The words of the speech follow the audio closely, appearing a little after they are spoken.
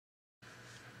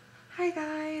Hi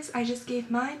guys, I just gave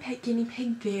my pet guinea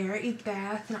pig Bear a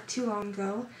bath not too long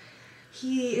ago.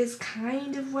 He is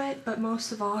kind of wet, but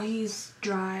most of all he's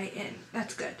dry, and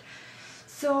that's good.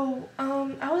 So,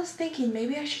 I was thinking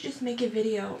maybe I should just make a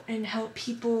video and help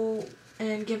people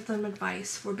and give them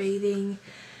advice for bathing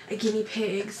a guinea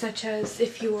pig, such as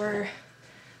if you're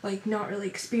like not really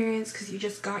experienced because you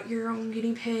just got your own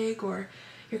guinea pig, or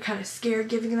you're kind of scared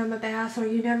giving them a bath, or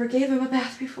you never gave them a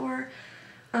bath before.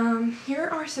 Here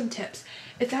are some tips.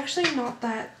 It's actually not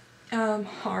that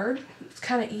hard. It's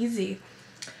kind of easy.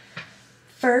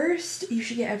 First, you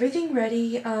should get everything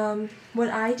ready. What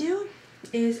I do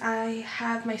is I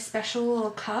have my special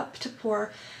little cup to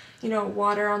pour,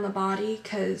 water on the body,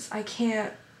 because I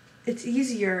can't, it's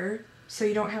easier so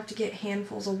you don't have to get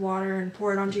handfuls of water and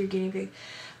pour it onto your guinea pig.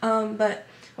 But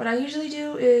what I usually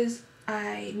do is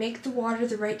I make the water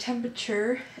the right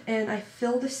temperature and I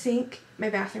fill the sink, my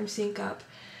bathroom sink, up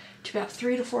to about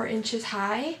 3 to 4 inches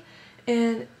high,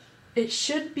 and it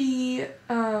should be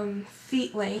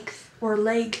feet length or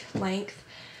leg length,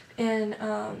 and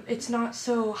it's not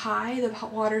so high, the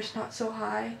hot water's not so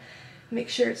high. Make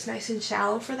sure it's nice and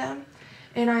shallow for them.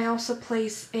 And I also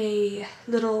place a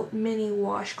little mini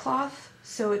washcloth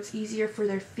so it's easier for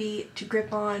their feet to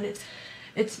grip on.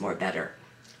 It's more better.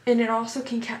 And it also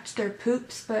can catch their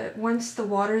poops, but once the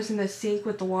water's in the sink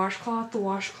with the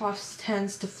washcloth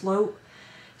tends to float.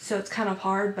 So it's kind of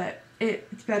hard, but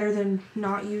it's better than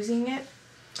not using it.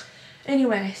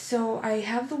 Anyway, so I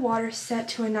have the water set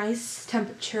to a nice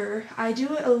temperature. I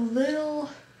do it a little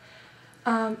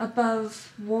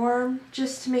above warm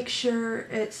just to make sure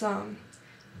it's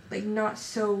like not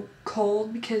so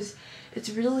cold, because it's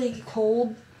really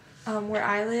cold where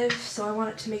I live, so I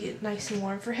want it to make it nice and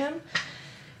warm for him.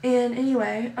 And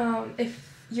anyway, if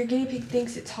your guinea pig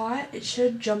thinks it's hot, it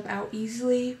should jump out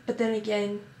easily, but then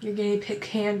again, your guinea pig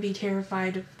can be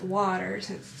terrified of the water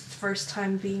since it's the first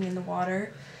time being in the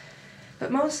water. But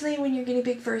mostly when your guinea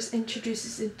pig first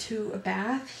introduces into a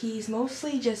bath, he's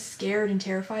mostly just scared and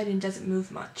terrified and doesn't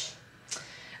move much.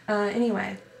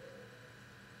 Anyway,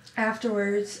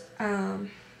 afterwards,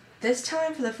 this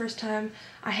time, for the first time,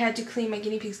 I had to clean my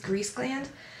guinea pig's grease gland.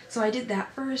 So I did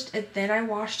that first, and then I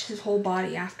washed his whole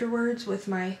body afterwards with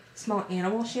my small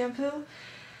animal shampoo.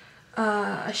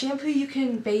 A shampoo you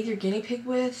can bathe your guinea pig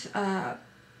with.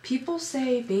 People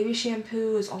say baby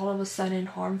shampoo is all of a sudden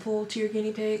harmful to your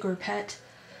guinea pig or pet.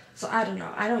 So I don't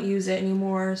know. I don't use it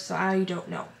anymore, so I don't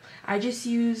know. I just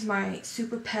use my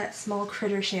Super Pet Small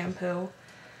Critter shampoo.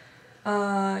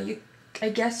 I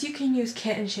guess you can use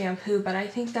kitten shampoo, but I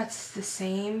think that's the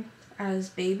same as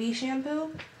baby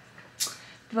shampoo.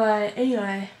 But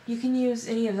anyway, you can use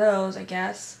any of those, I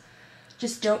guess.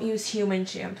 Just don't use human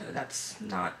shampoo. That's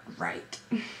not right.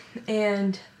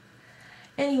 And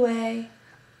anyway,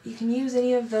 you can use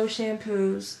any of those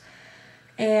shampoos,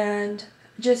 and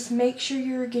just make sure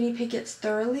your guinea pig gets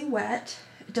thoroughly wet.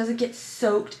 It doesn't get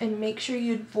soaked, and make sure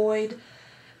you avoid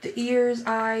the ears,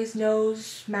 eyes,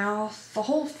 nose, mouth, the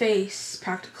whole face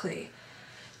practically.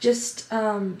 Just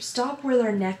stop where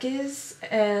their neck is,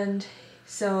 and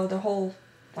so the whole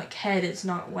head is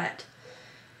not wet.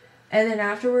 And then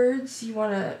afterwards you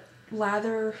want to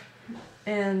lather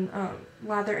in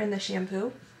the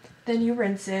shampoo. Then you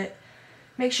rinse it.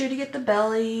 Make sure to get the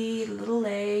belly, the little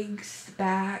legs, the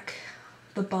back,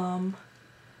 the bum,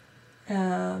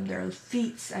 their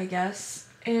feet, I guess.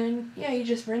 And yeah, you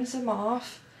just rinse them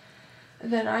off.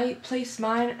 And then I place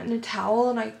mine in a towel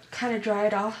and I kind of dry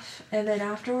it off. And then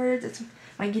afterwards, it's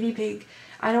my guinea pig.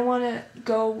 I don't want to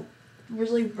go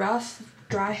really rough,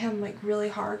 dry him really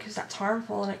hard, because that's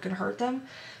harmful and it could hurt them.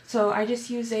 So I just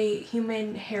use a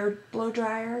human hair blow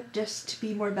dryer just to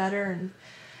be more better, and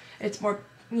it's more,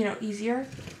 easier.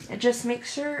 And just make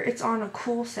sure it's on a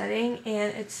cool setting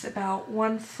and it's about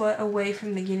 1 foot away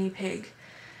from the guinea pig.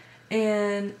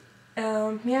 And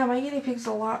yeah, my guinea pig's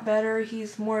a lot better.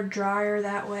 He's more drier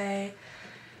that way.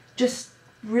 Just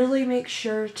really make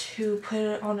sure to put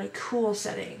it on a cool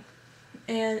setting.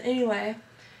 And anyway,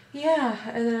 yeah,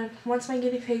 and then once my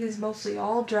guinea pig is mostly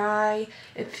all dry,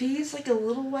 if he's a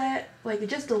little wet,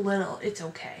 just a little, it's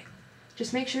okay.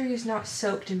 Just make sure he's not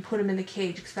soaked and put him in the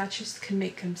cage, because that just can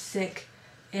make him sick,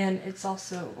 and it's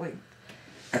also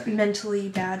mentally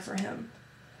bad for him.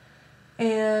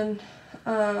 And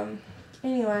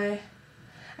anyway,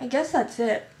 I guess that's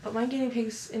it. But my guinea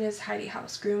pig's in his hidey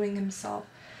house grooming himself.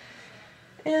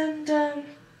 And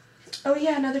oh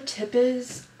yeah, another tip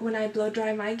is when I blow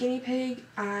dry my guinea pig,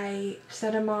 I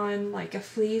set him on a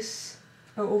fleece,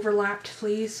 an overlapped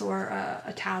fleece, or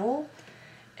a towel,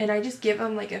 and I just give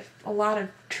him a lot of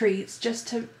treats just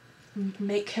to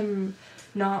make him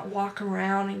not walk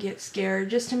around and get scared,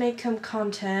 just to make him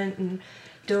content and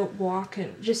don't walk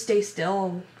and just stay still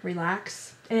and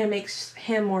relax. And it makes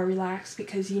him more relaxed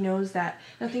because he knows that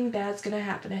nothing bad's going to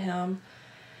happen to him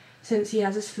since he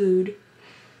has his food.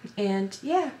 And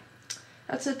yeah,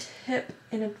 that's a tip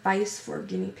and advice for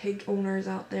guinea pig owners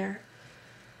out there.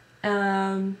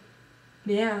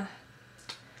 Yeah.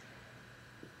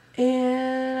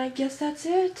 And I guess that's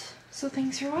it. So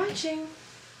thanks for watching.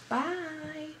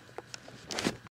 Bye.